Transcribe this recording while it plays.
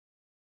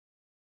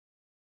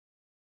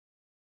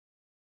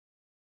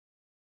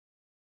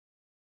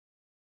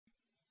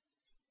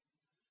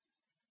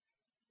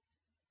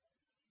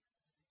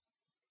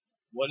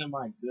What am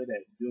I good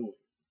at doing?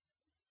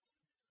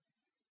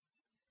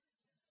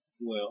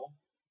 Well,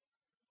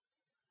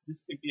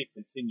 this could be a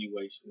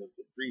continuation of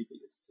the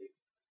previous tape,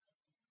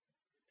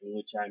 in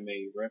which I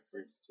made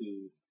reference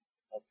to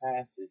a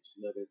passage,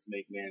 let us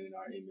make man in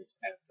our image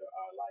after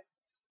our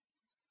likeness.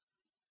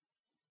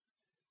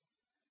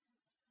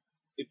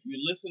 If you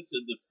listen to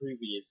the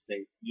previous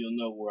tape, you'll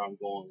know where I'm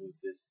going with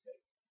this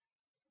tape.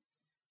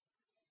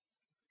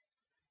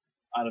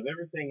 Out of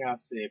everything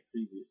I've said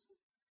previously,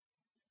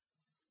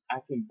 I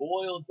can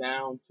boil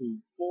down to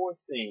 4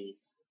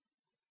 things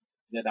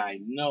that I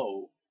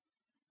know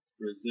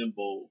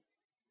resemble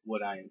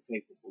what I am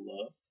capable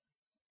of.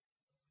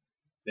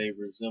 They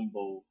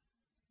resemble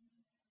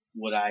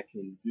what I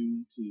can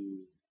do to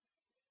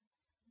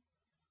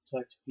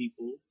touch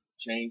people,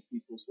 change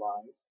people's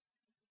lives.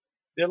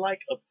 They're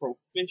like a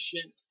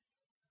proficient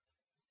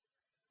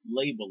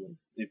labeling,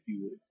 if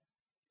you would.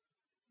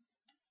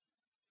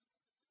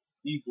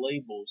 These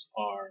labels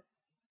are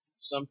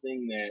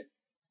something that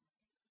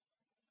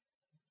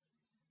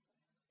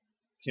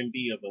can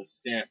be of a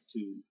stamp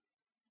to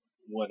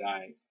what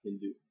I can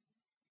do,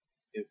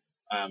 if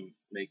I'm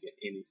making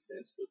any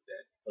sense with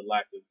that, for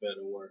lack of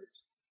better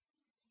words.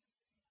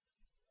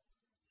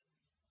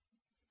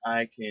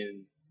 I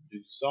can do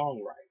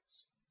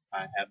songwrites.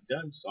 I have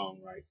done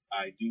songwrites.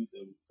 I do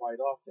them quite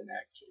often,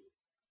 actually.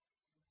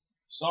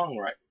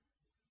 Songwriting.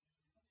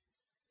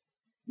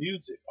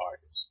 Music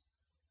artists.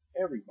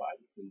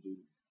 Everybody can do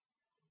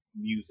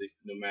music,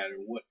 no matter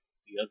what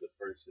the other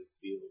person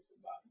feels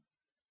about it.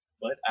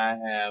 But I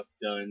have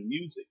done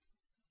music,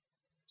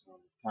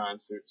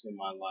 concerts in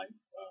my life.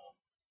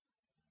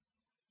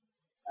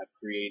 I've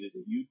created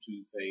a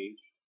YouTube page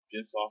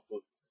just off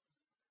of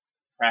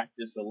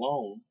practice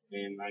alone,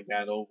 and I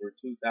got over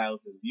 2,000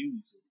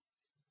 views in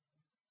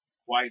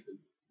quite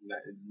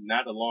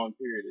not a long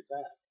period of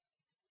time.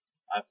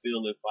 I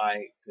feel if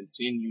I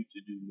continue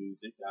to do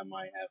music, I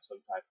might have some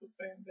type of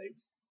fan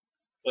base.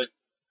 But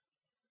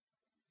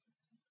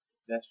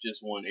that's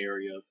just one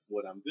area of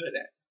what I'm good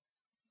at.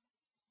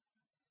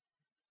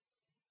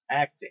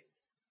 Acting.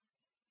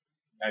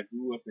 I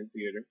grew up in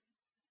theater.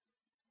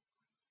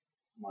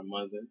 My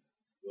mother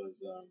was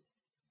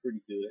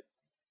pretty good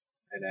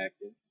at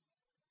acting.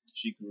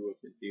 She grew up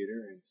in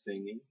theater and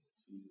singing.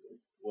 She's a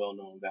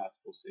well-known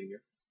gospel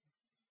singer.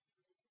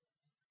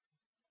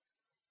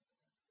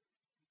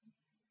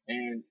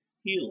 And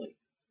healing.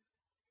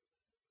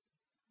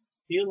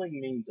 Healing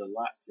means a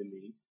lot to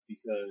me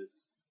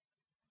because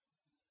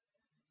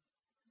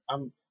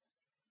I'm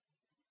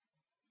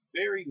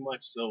very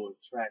much so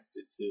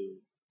attracted to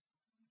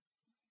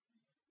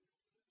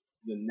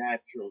the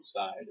natural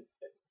side of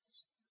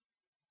things.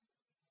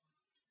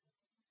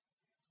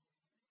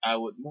 I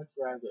would much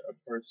rather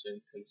a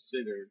person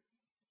consider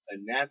a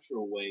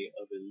natural way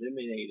of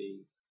eliminating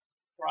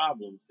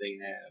problems they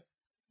have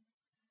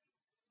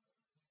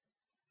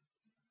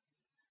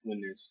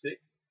when they're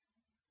sick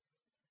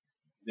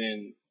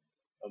than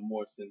a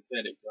more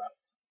synthetic route.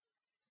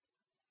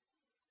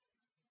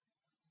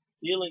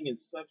 Healing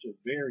is such a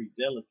very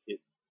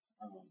delicate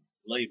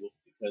label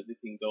because it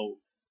can go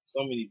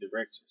so many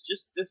directions.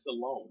 Just this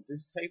alone,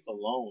 this tape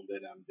alone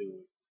that I'm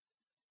doing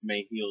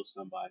may heal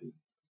somebody,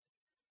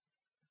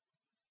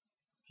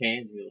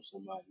 can heal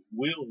somebody,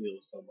 will heal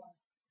somebody,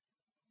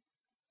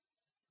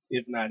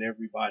 if not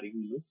everybody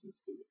who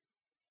listens to it.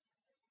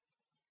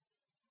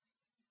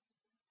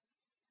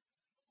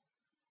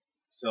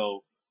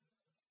 So,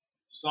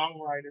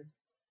 songwriter,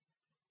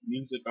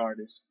 music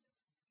artist,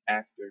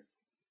 actor,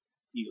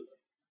 healer.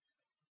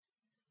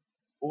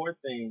 4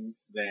 things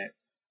that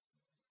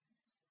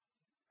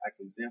I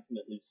can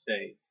definitely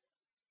say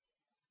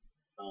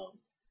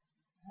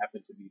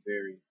happen to be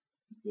very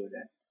good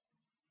at,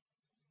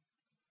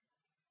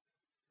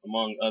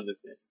 among other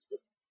things. But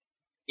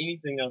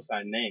anything else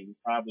I name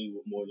probably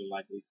would more than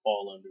likely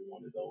fall under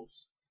one of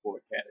those 4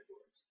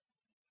 categories.